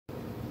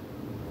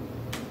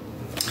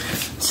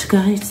So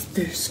guys,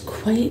 there's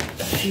quite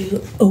a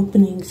few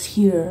openings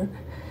here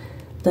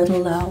that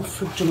allow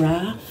for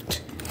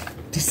draft.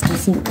 This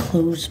doesn't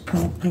close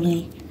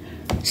properly.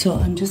 So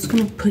I'm just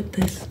gonna put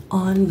this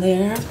on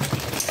there.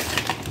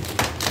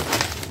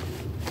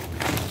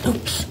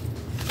 Oops.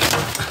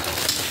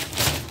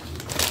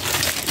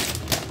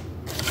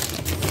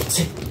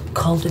 It's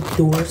called a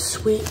door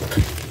sweep.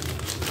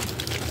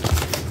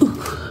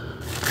 Ooh.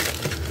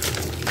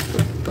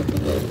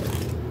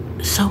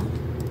 So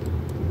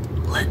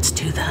let's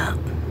do that.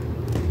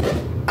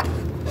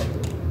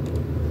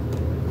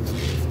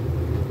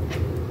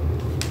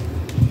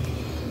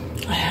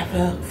 I have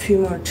a few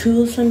more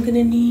tools I'm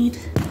gonna need,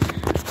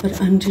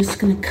 but I'm just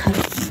gonna cut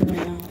it for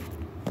now.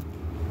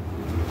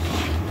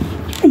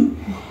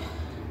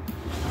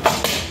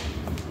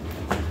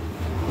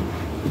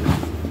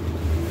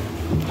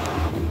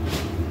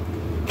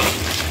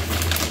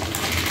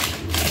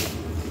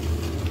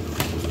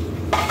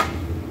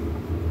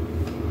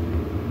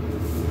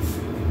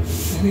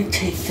 I'm going to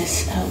take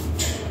this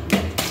out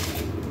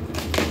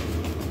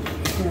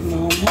for a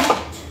moment.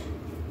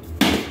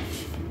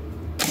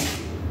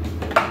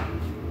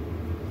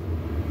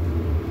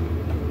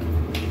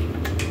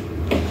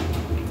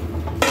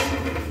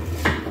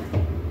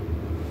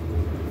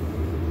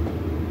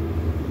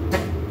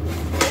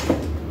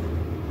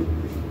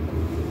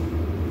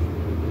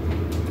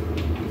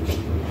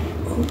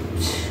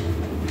 Oops.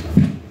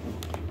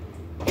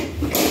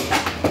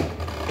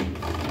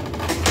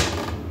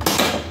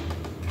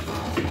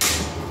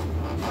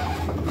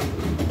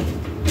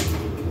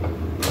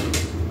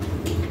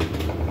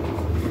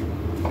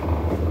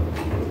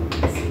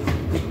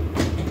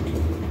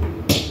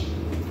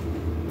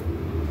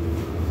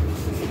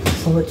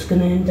 So it's going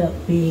to end up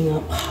being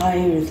up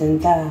higher than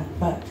that,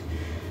 but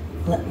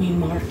let me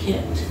mark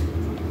it.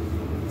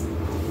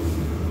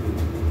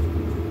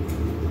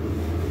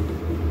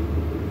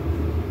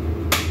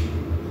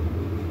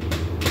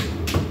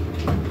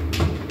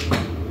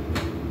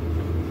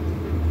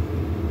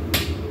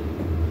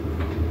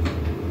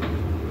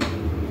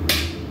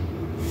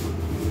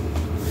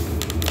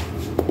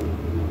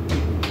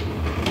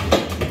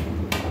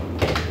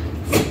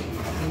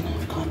 And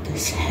I've got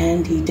this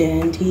handy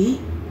dandy.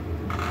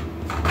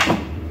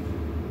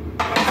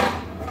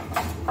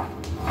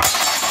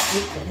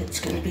 That it's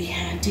going to be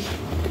handy.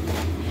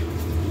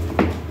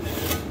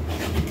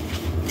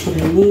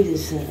 What I need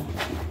is a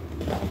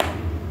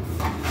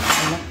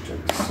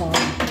electric saw,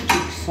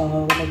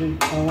 jigsaw, whatever you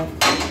call it.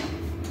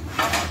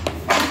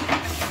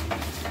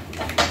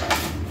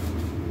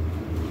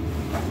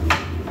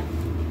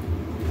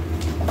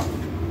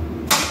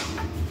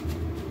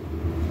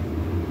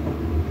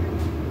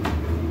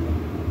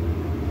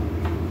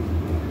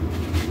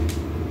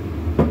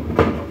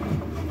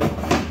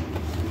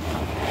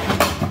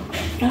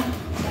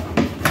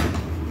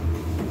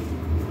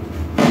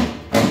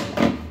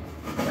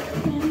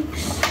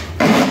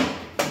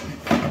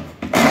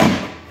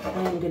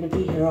 I'm going to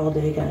be here all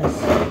day, guys.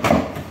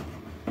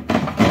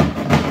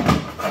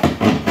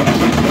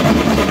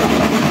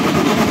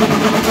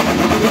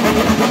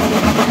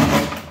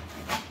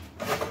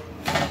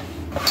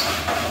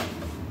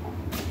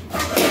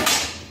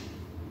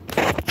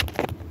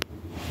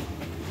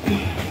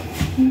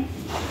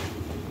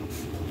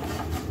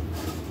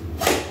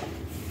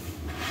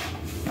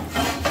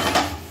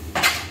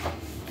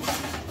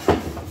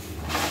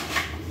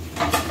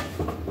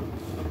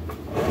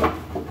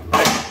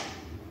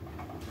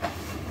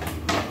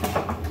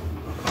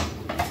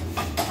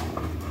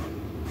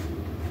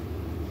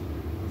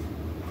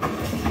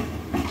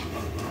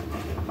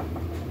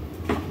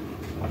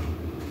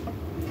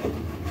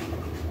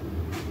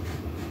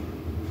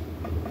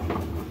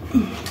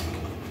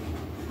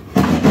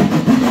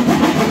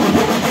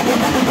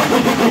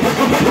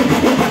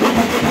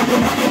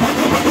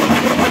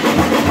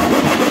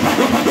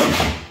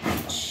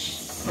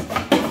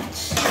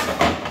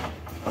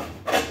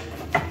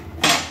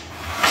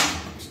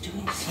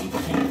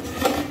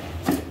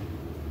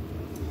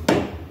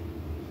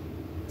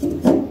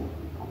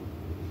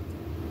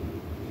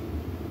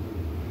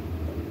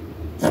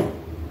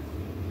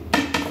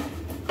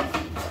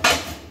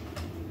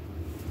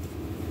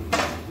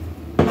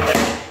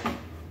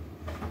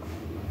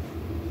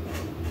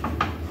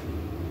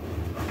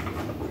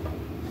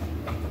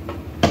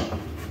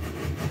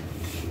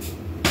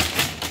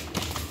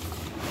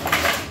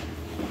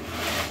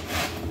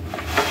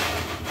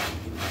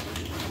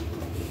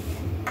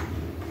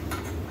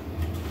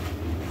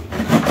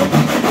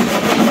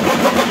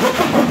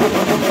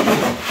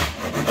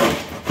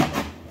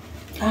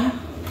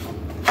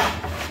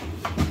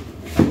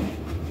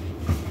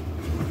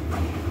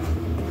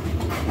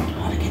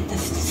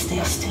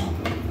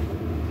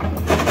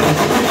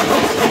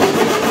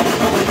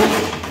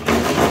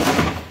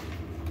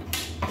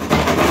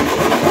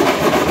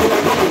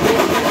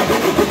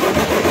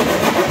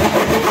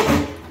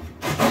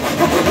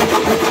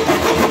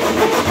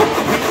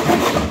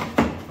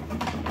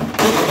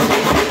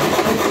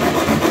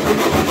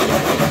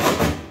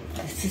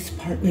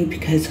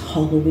 Because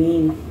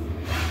Halloween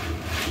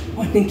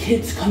when the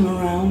kids come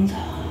around,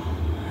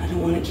 I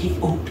don't want to keep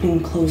opening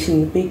and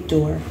closing the big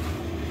door.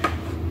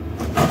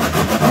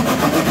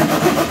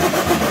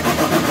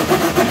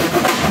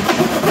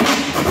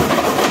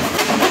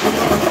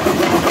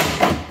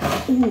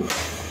 Ooh.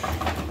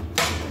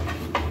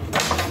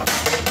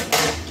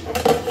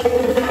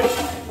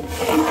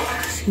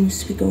 Seems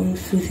to be going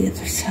through the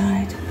other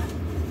side.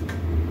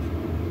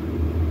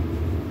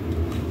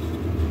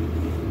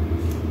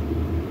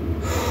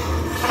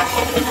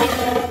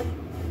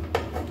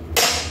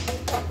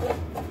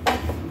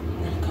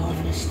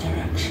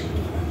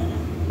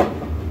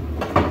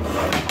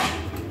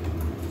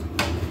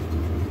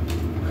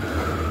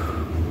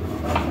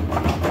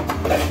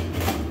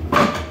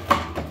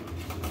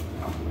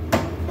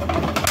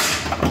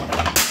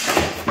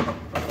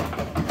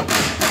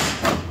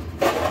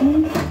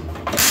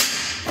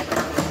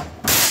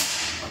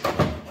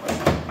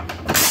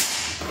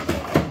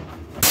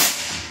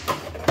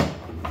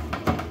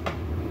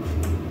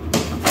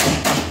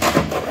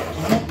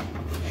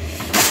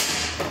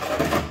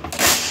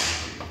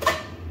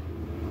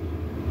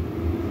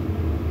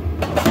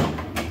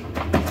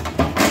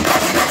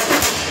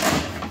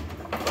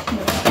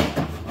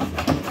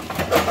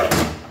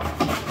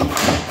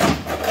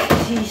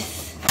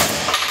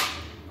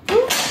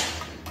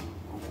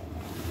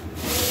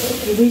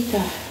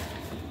 Rita.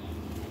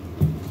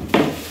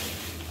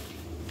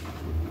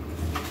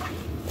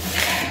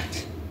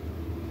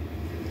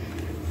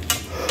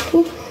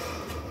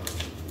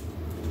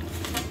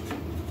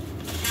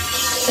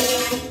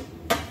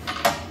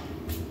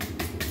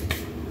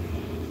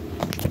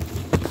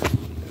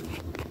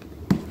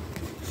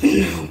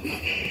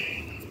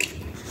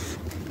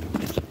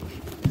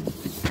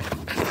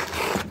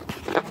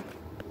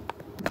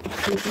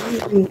 Did you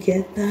even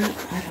get that?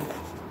 I don't know.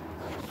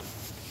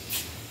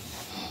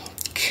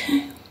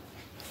 Okay.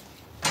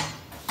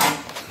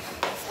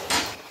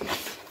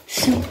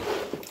 So,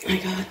 I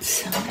got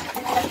some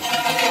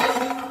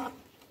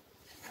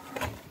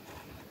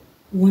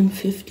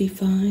 150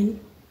 fine.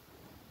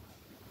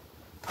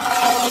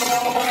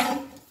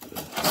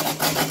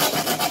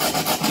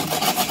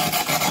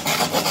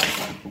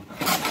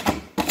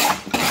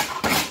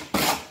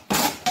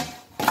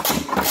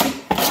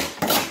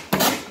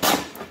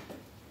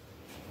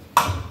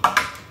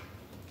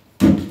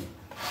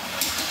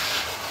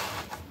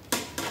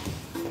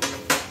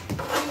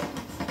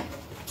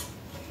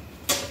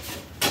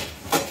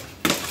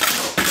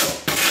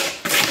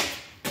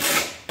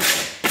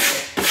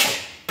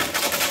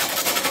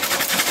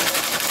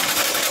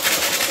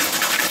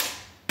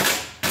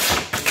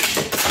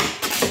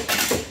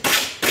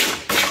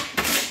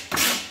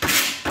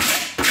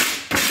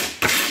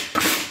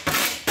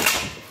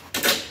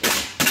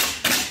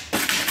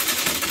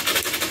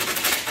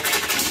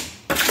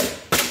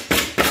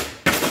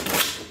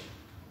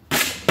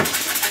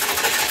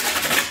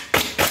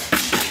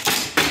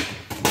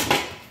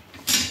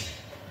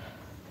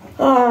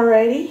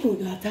 Alrighty, we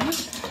got that.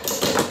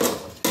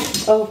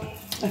 Oh,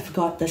 I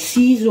forgot the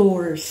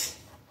scissors.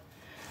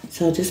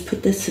 So I'll just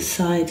put this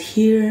aside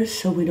here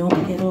so we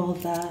don't get all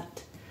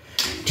that,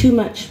 too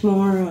much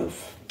more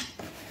of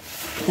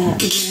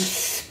that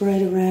mess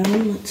spread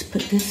around. Let's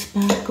put this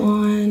back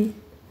on.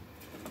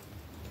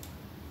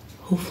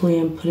 Hopefully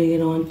I'm putting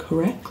it on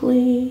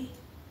correctly.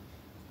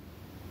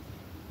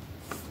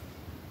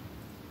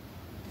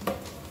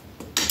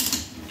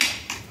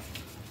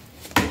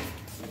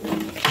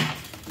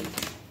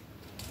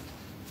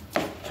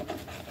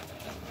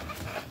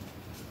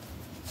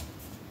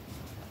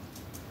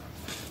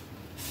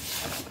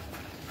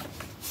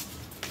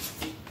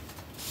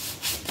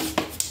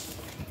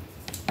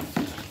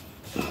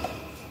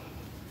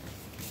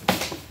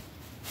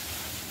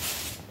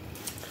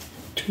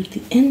 To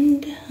the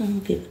end, I'll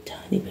give a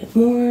tiny bit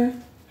more,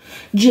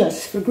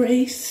 just for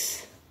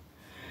grace.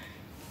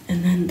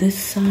 And then this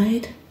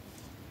side,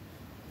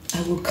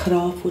 I will cut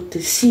off with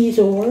the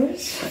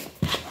scissors.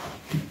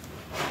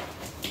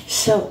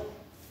 So,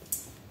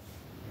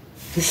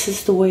 this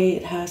is the way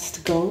it has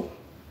to go.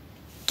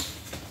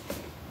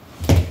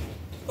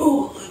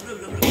 Oh.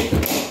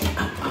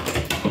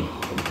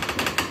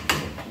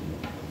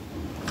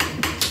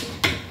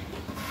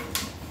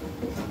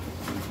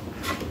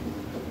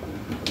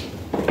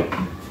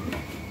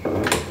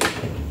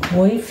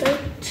 Wave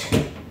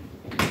it.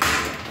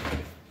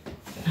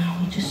 Now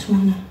we just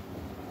want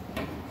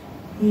to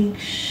make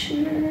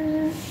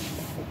sure.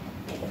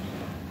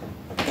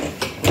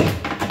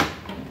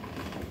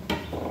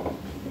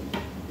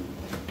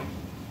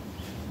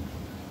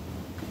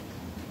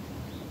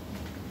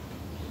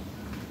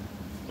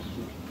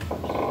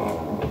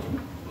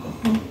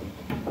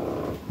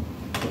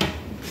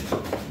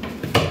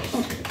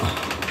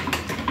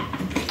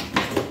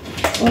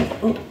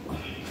 Oh.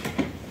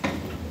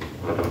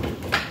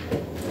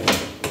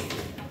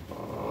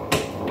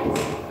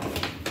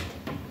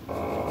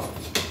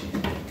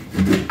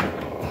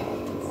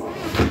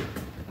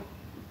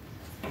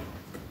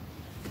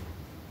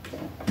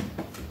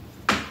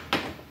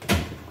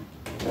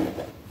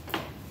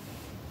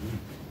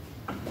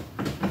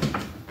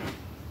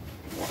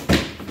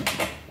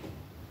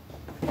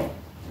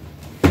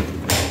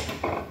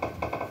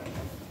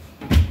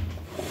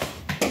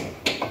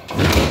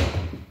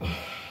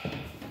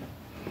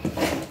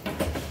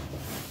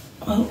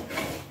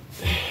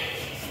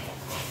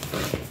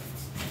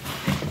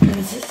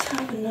 Does this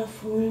have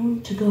enough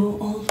room to go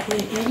all the way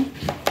in?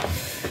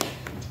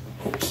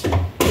 Oops.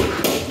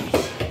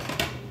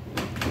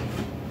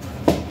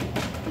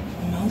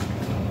 No.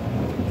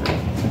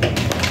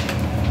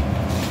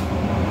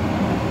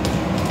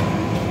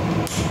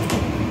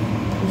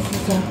 This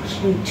is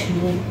actually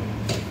too.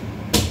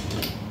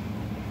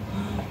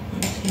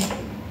 Let's see.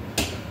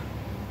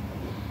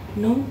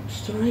 No,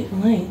 it's the right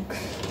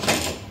length.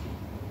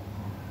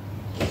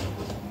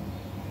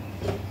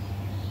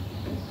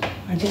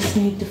 I just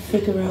need to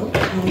figure out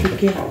how to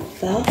get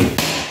that.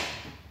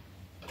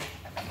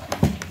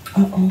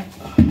 Uh-oh.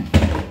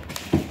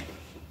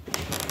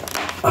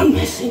 I'm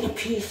missing a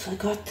piece. I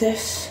got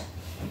this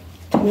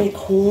to make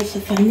holes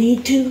if I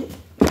need to.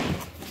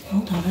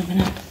 Hold on a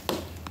minute.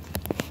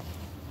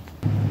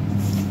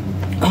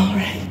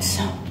 Alright,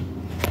 so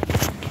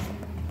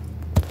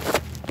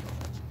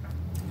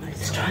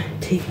let's try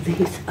and take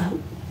these out.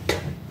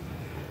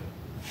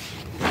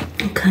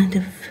 What kind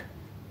of...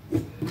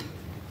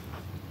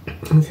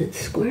 Is it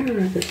square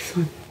or this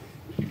one?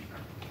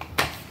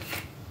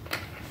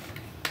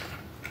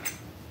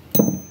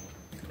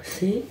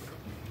 See?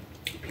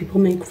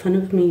 People make fun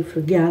of me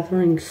for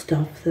gathering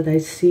stuff that I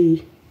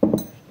see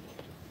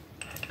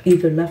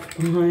either left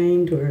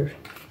behind or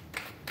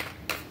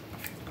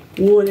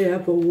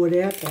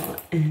whatever,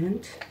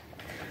 and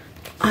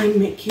I'm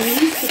making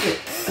use of it.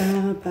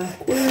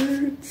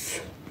 Backwards.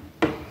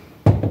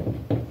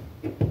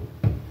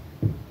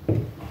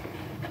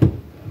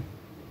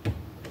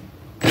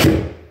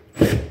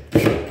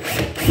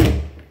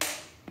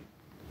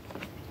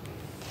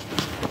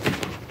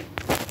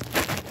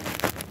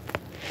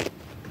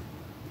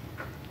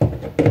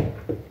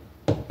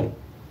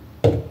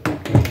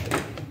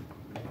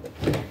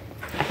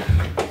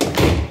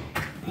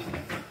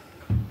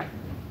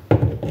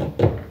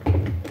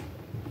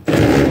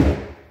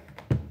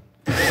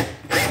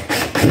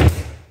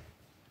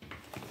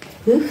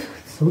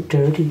 So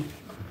dirty.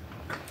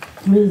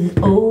 This is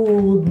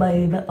old,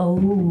 baby,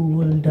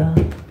 old.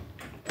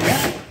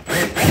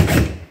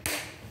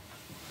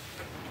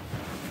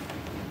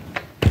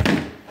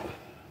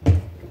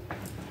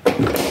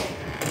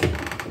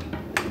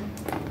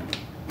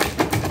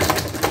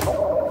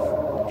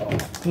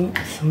 Oh,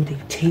 somebody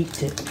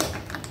taped it.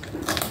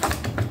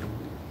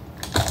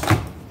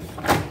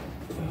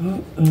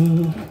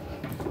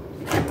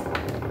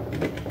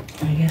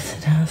 I guess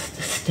it has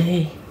to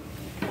stay.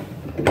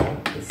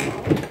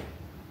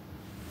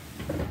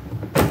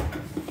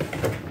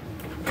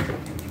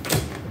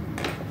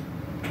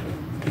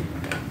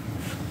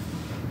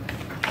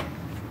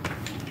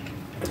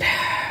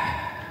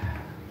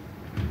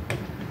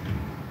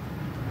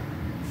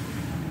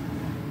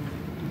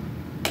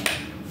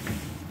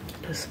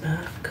 This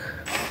back,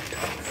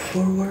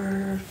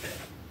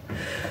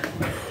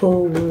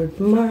 forward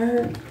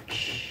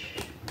march,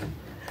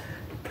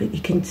 but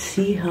you can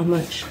see how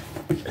much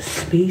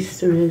space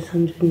there is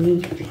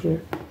underneath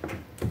here.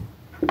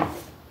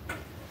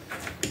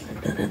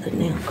 Where'd that other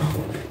nail go?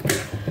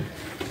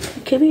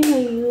 Give me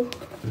you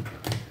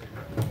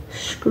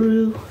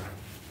screw.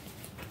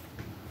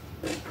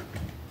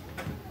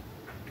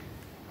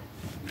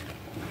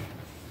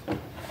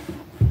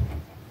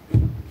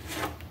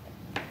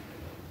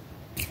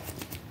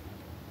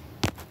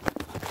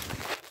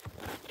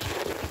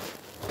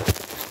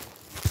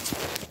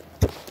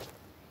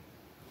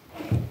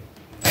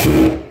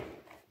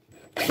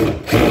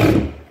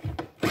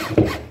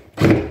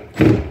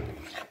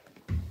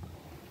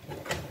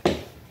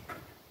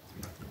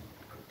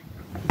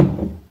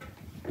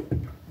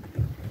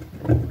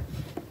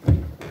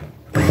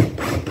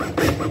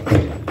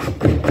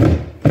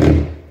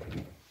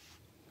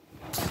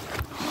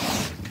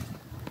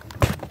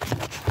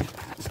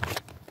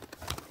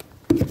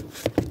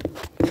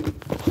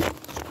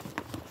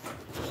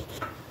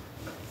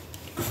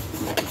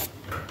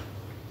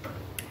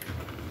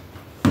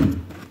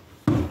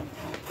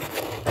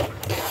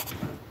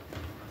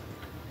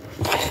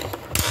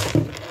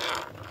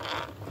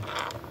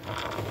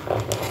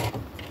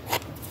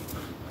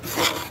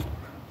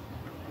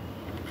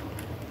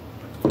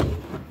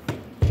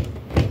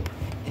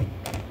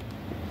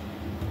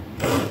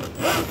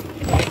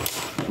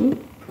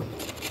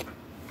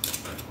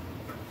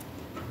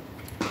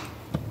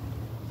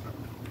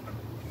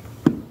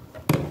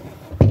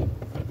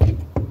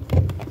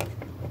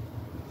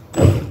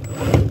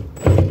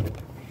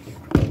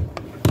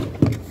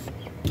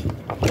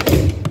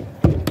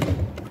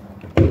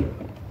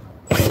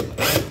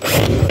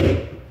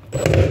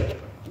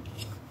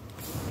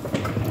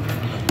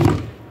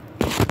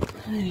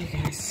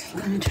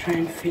 Let me try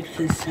and figure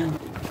this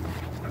out.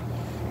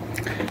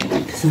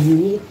 Because I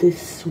need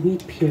this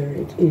sweep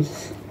here.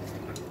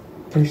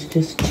 There's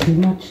just too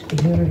much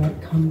air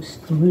that comes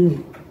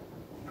through.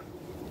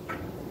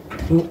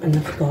 Oh, and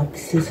I've got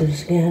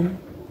scissors again.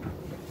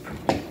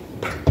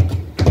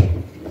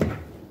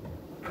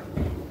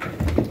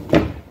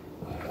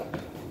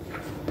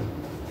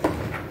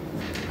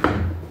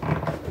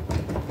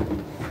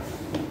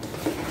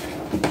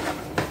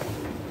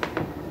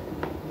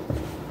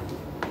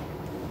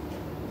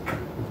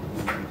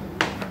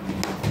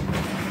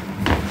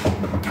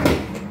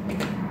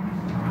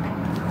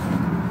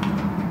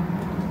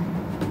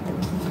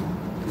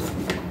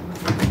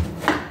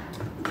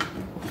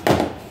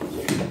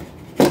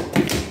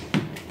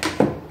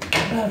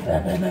 I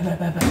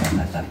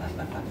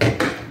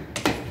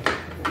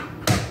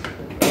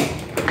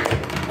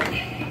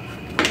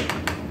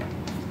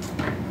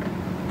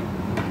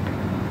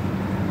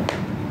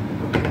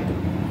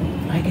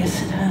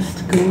guess it has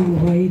to go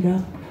right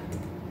up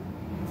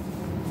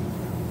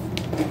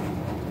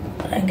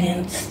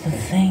against the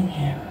thing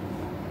here.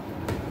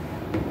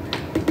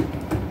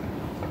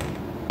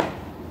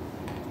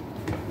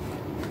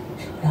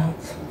 So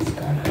that's what's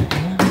gonna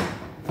happen.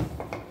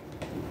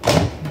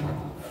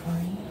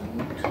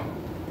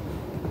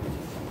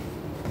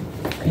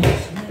 Okay,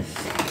 so this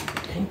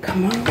can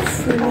come off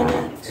for a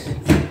minute.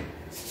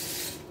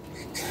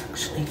 It's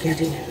actually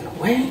getting in the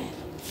way.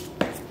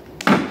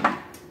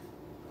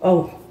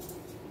 Oh,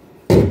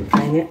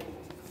 dang it.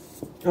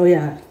 Oh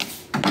yeah.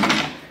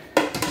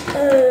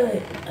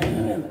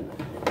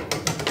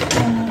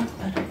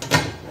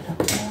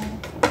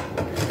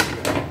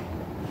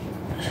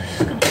 Just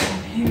gonna go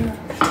here.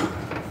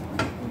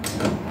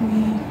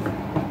 Me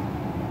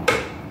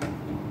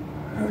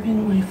hurting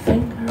my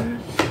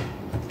fingers.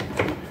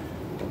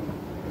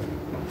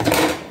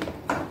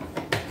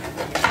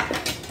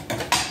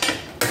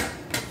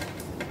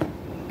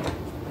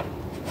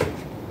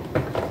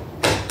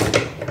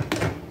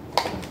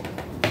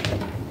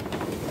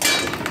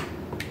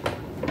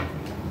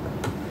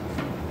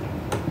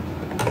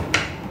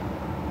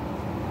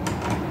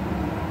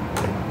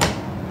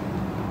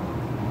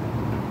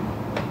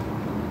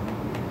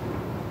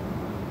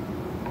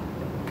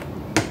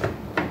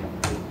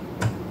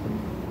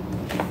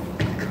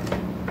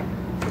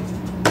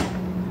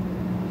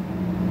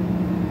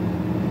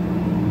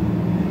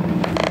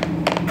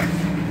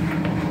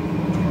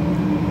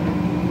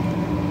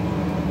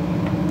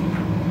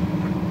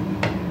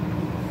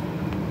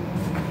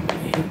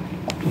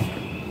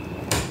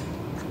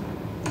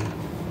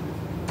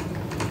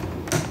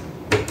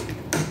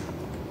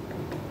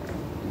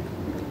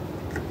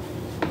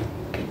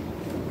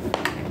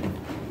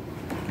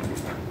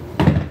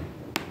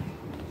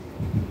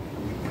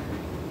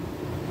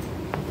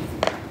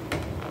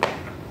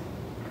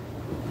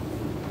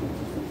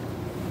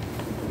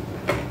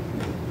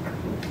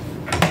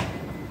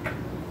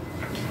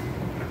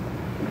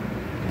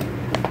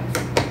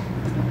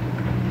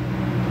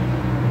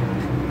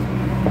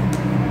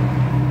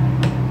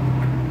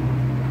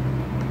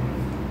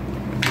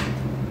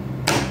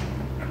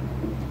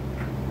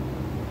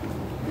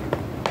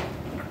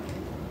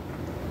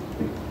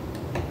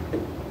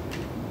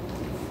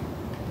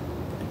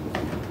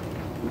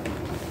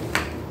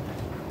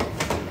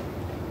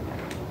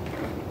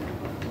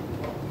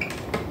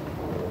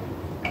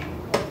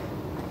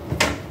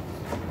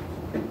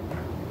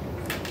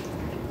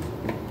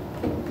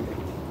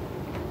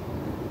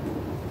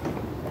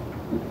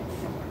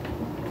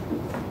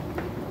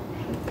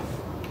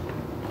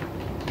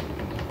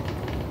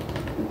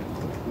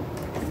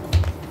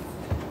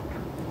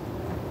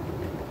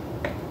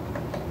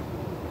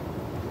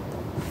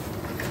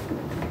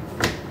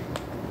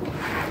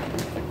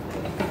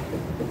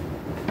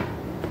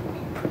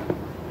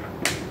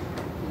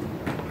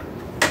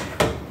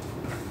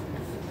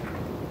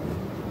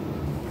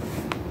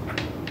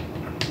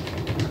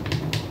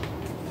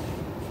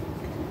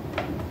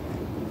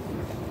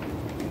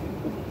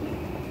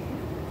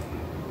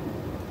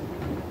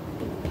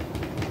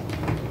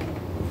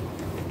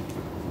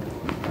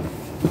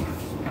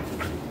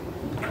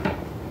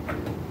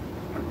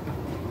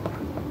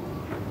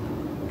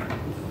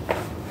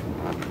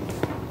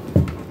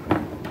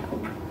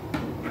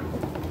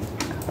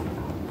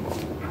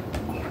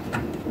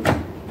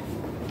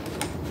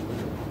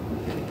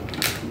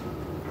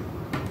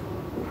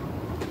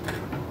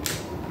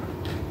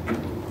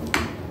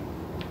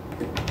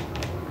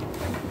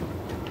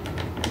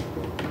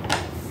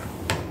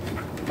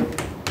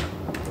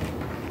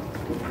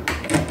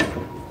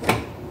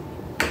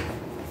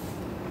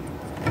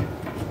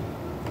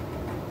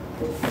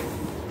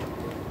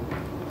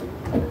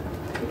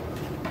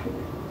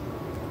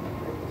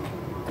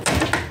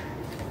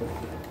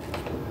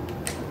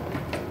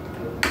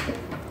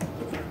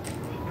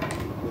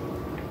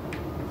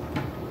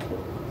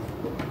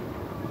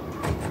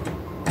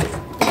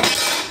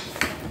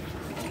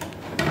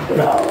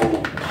 No.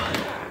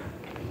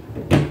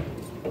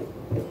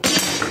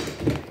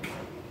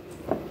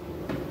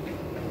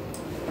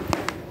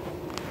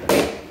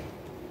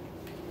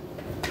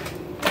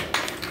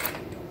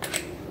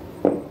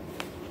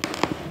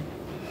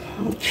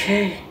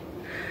 Okay,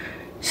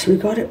 so we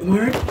got it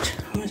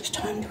marked. How much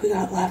time do we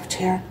got left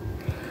here?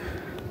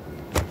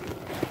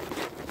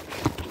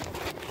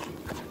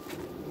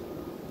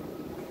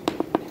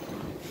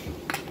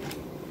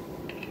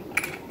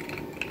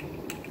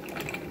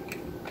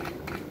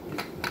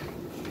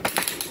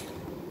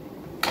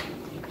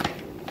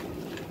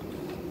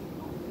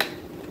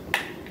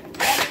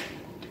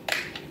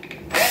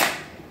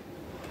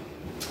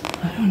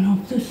 I don't know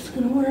if this is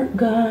gonna work,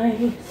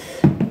 guys.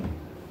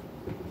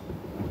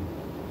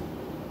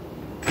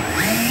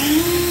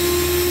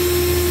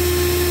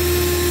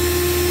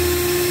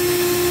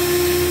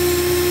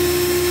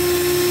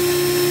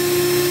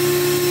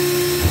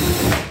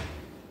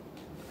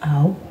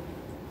 Ow.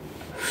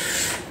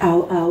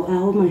 Ow, ow,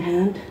 ow, my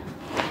hand.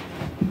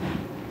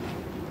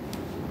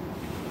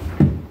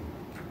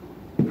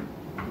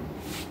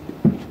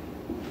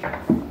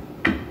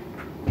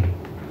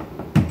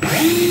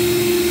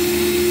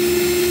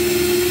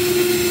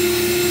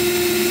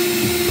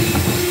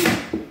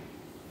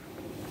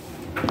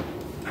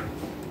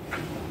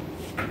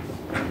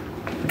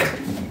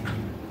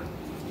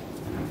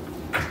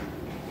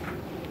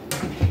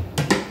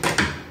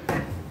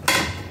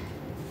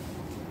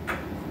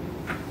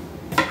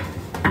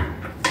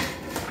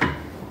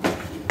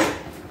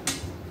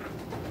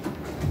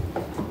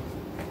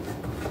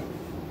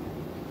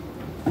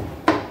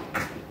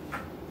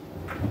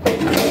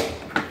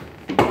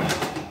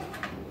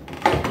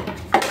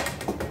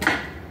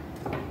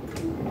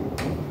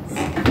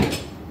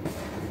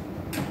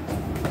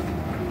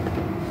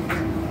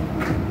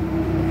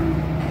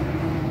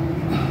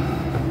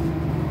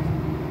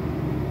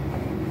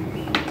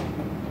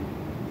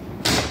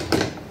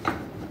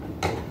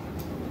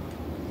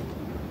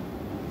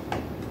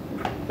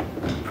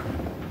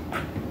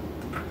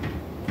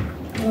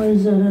 What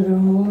is that other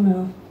hole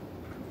now?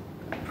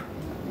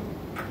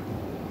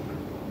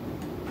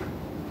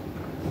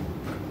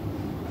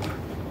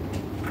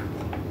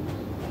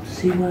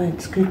 See why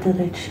it's good that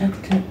I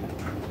checked it.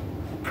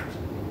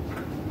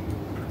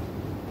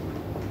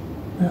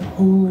 That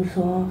hole is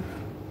off.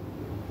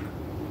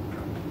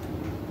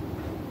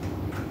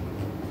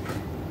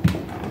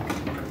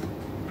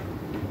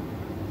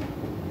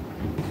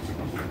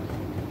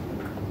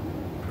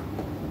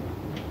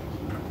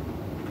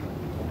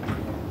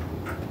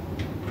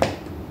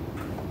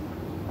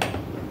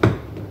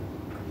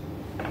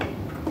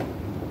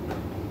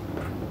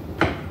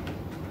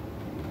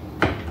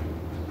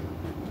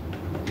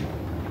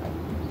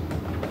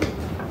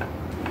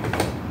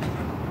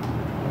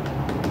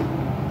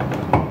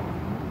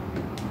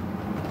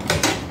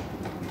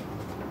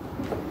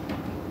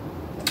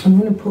 I'm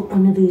going to put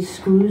one of these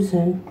screws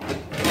in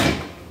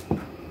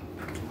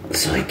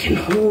so I can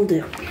hold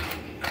it.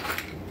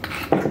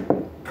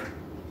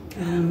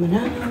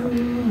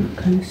 What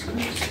kind of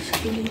screws is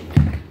it?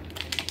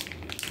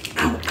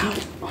 Ow, ow.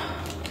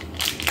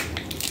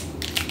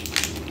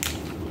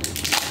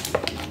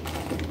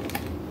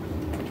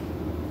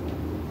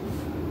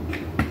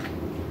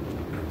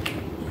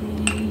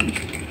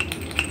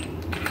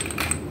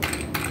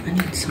 I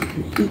need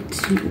something to eat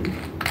soon.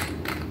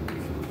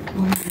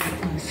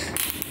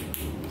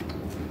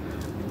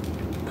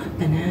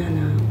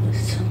 Banana with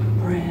some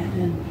bread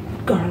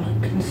and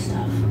garlic and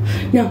stuff.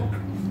 No.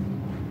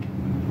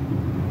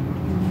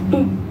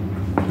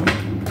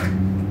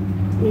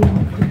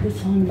 Put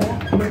this on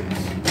backwards.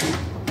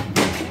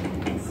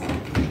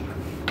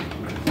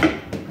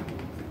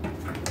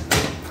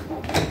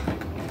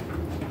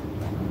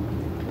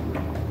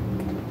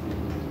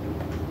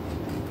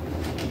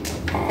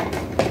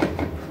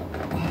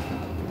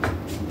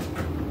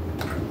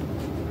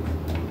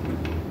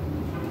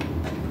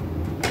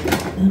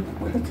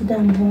 What's the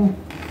damn hole?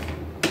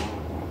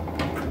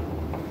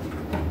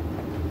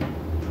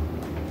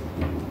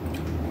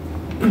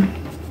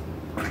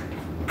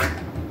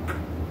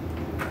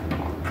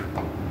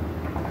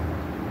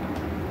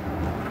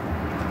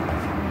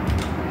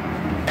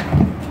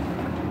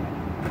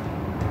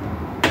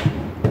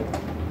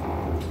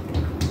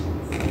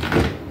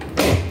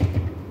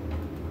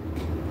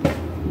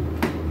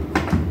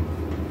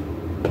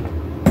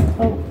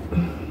 Oh,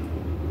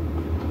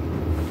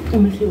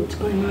 let me see what's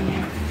going on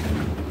here.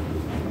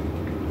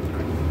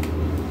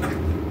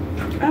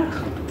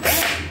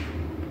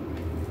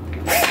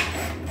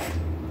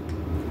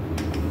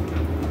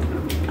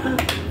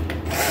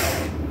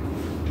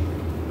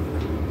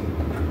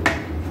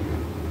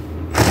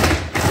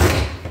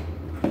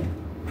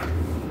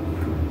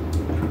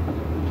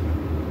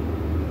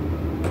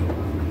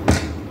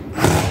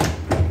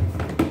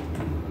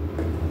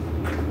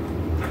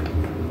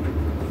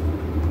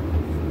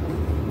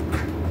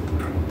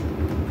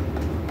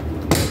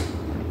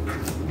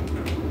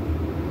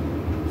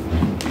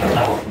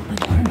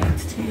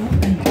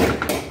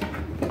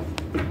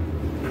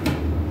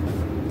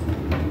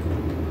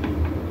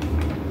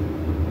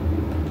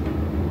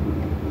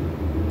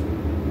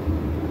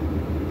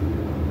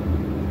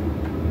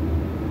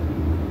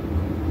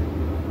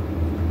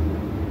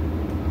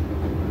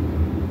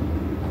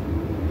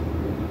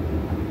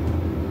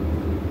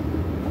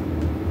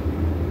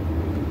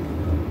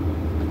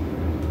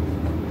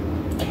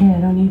 Okay,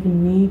 I don't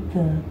even need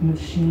the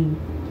machine.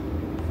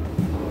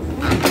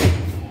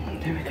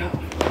 There we go.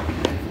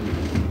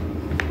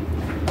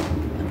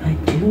 But I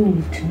do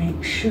need to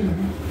make sure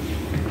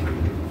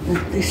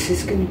that this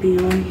is going to be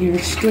on here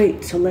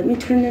straight. So let me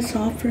turn this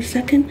off for a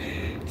second,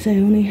 because I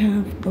only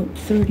have about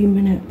 30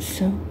 minutes,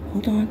 so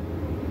hold on.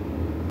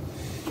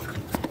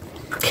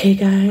 Okay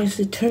guys,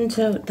 it turns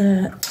out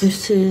that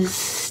this is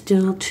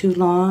still too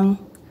long.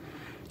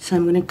 So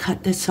I'm going to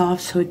cut this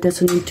off so it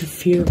doesn't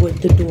interfere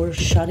with the door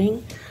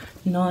shutting.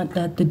 Not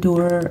that the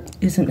door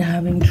isn't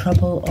having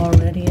trouble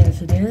already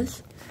as it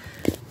is,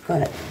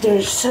 but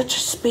there's such a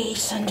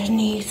space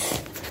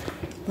underneath.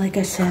 like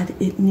I said,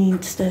 it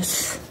needs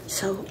this.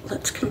 So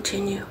let's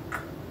continue.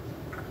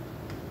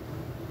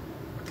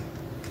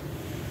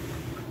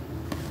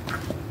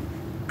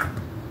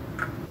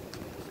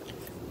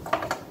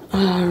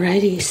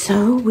 Alrighty,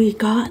 so we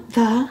got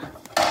the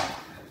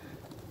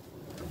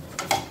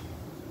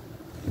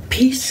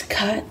piece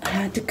cut. I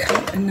had to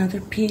cut another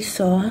piece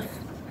off.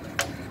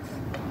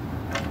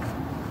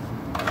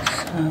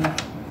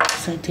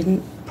 So I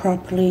didn't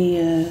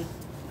properly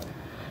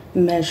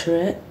measure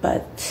it,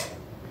 but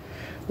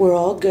we're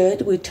all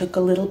good. We took a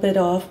little bit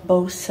off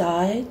both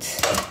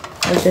sides.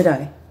 Or did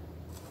I?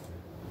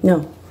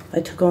 No,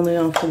 I took only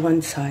off the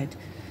one side.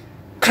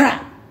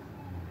 Crap!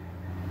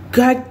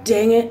 God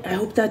dang it, I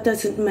hope that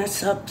doesn't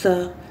mess up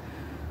the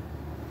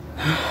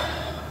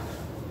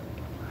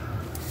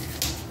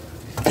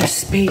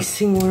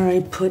spacing where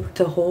I put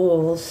the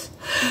holes.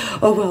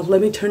 Oh well,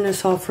 let me turn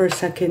this off for a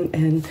second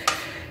and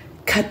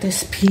cut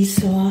this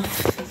piece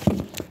off.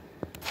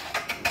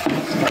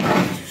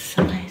 Just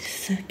a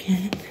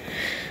second.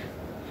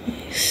 Let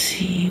me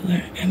see,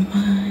 where am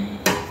I?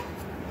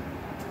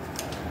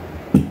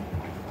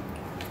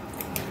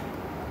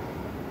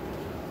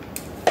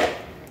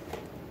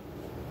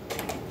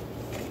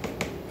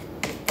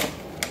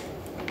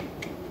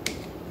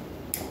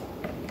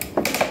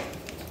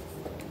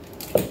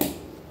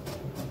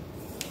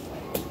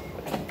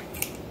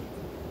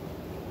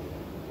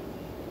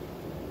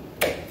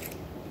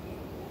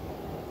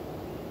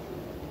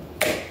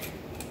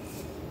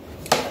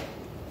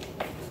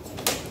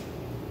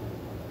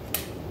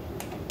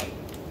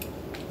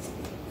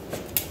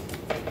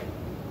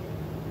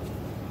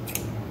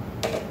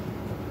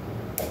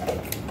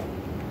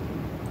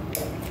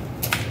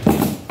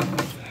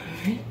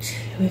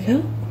 Here we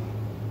go.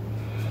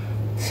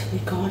 So we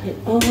got it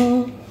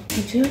all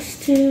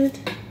adjusted,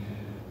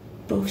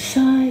 both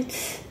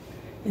sides,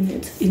 and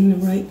it's in the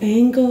right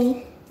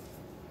angle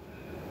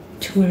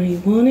to where you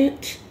want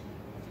it.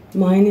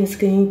 Mine is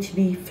going to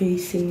be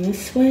facing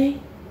this way.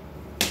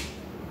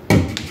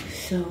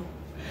 So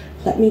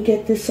let me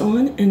get this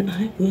on and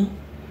I will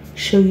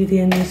show you the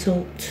end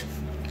result.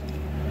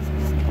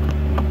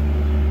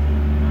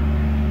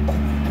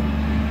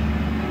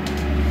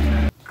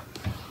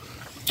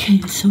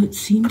 Okay, so it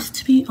seems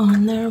to be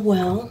on there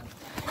well.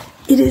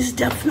 It is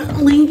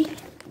definitely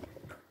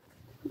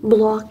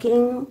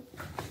blocking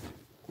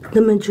the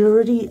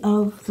majority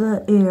of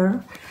the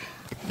air,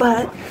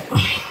 but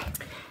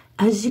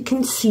as you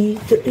can see,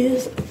 there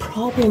is a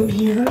problem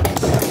here,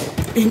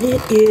 and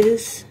it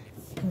is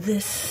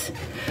this.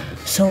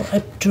 So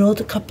I drilled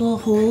a couple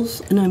of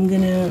holes, and I'm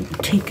gonna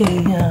take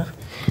a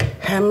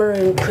hammer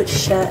and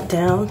push that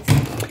down.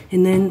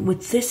 And then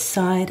with this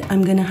side,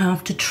 I'm gonna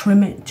have to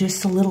trim it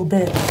just a little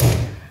bit.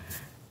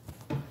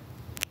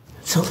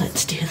 So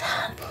let's do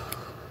that.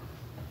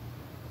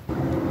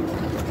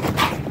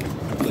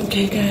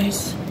 Okay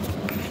guys,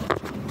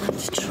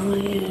 let's try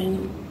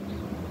and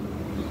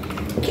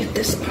get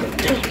this part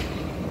done.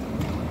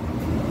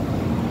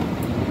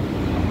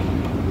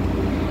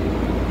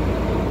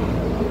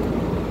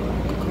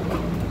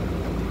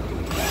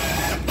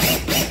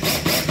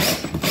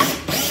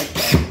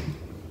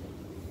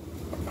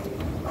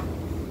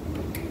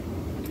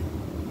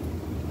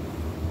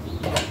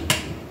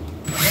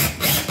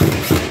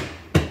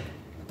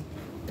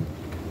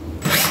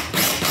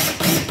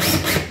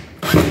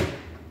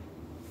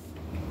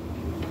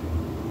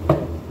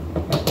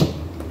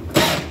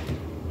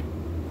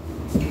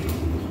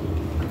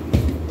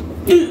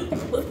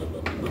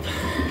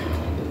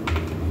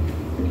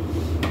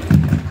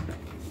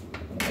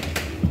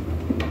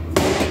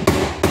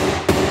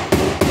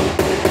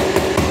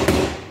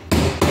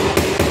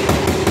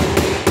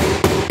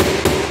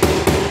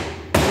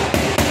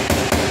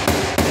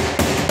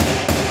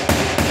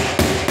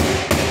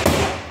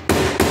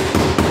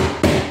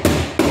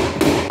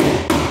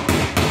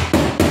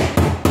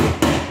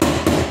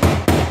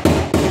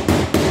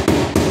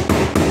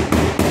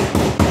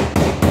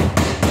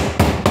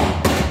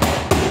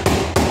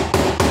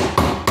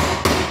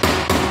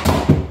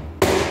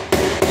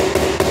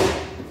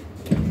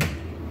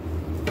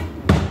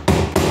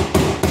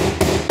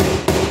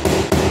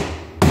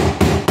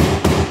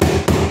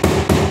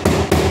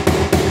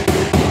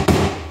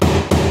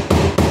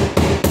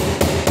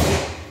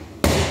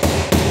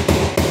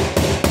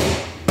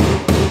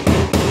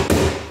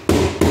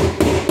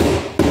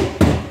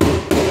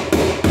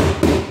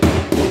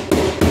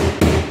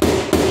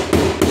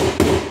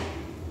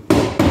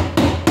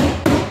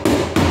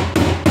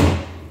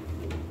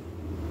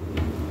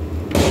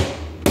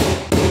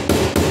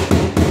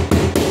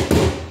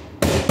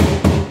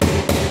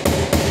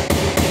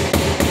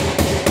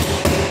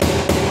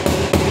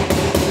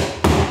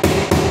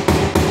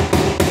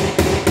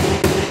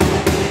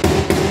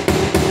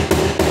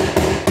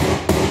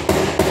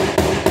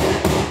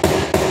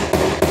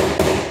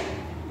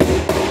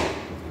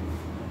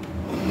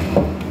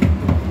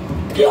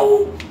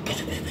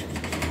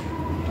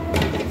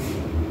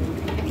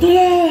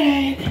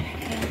 Alright,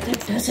 that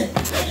does it.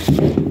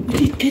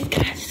 We did good,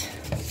 guys.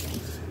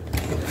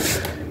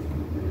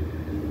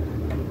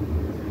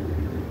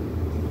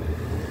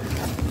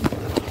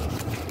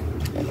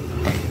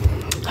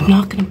 I'm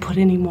not going to put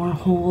any more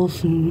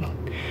holes and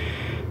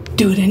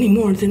do it any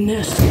more than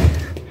this.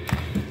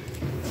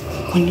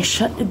 When you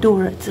shut the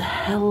door, it's a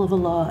hell of a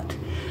lot.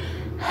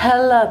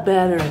 Hella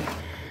better.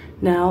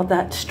 Now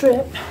that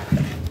strip,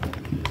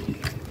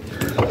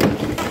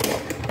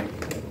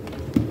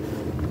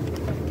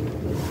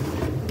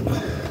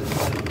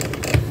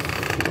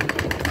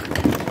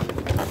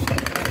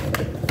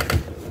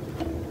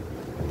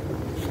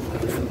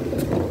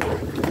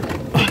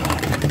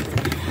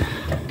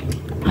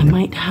 I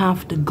might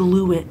have to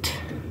glue it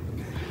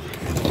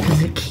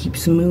because it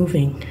keeps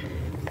moving.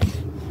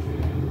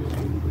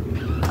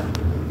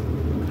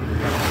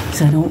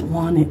 Because I don't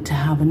want it to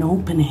have an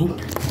opening.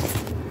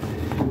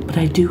 But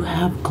I do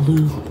have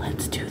glue.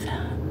 Let's do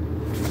that.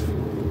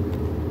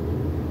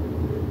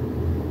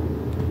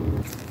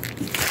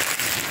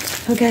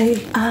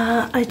 Okay,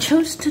 I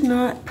chose to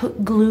not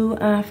put glue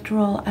after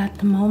all at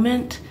the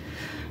moment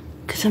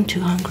because I'm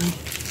too hungry.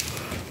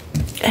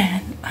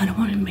 And I don't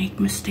want to make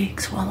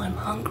mistakes while I'm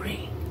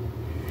hungry.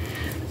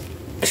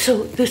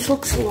 So this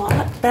looks a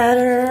lot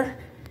better.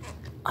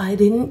 I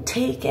didn't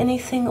take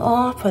anything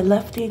off. I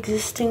left the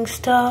existing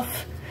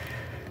stuff.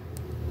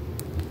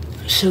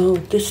 So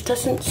this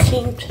doesn't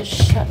seem to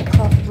shut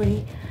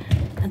properly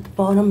at the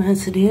bottom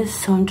as it is.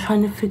 So I'm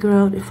trying to figure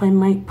out if I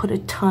might put a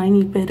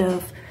tiny bit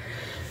of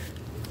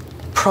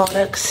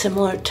product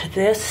similar to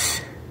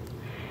this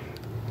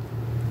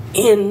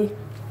in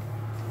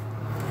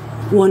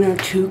one or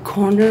two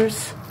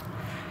corners.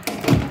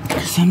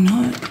 Because I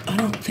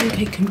don't think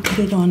I can put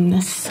it on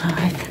this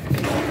side.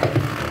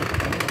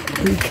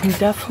 You can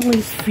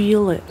definitely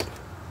feel it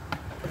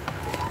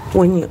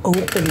when you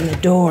open the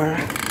door.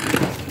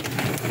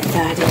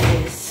 That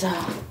it is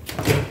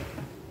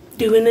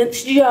doing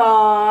its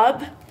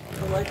job.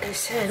 But like I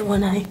said,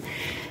 when I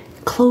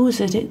close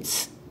it,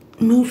 it's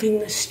moving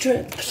the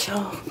strip.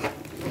 So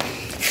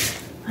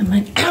I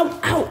might,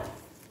 ow!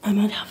 I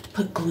might have to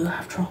put glue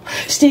after all.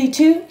 Stay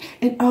tuned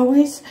and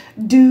always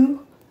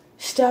do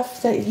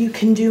stuff that you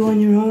can do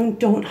on your own.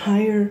 Don't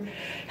hire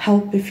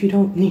help if you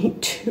don't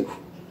need to.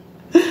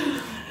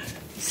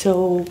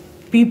 So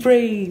be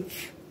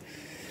brave.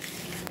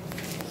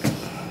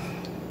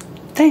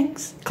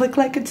 Thanks. Click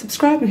like and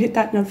subscribe and hit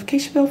that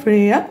notification bell for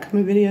any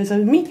upcoming videos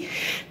of me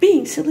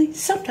being silly,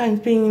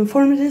 sometimes being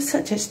informative,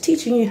 such as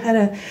teaching you how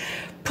to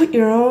put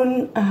your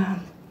own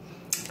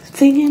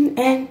thing in.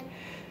 And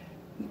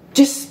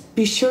just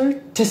be sure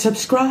to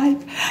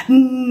subscribe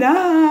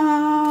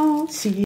now. See you.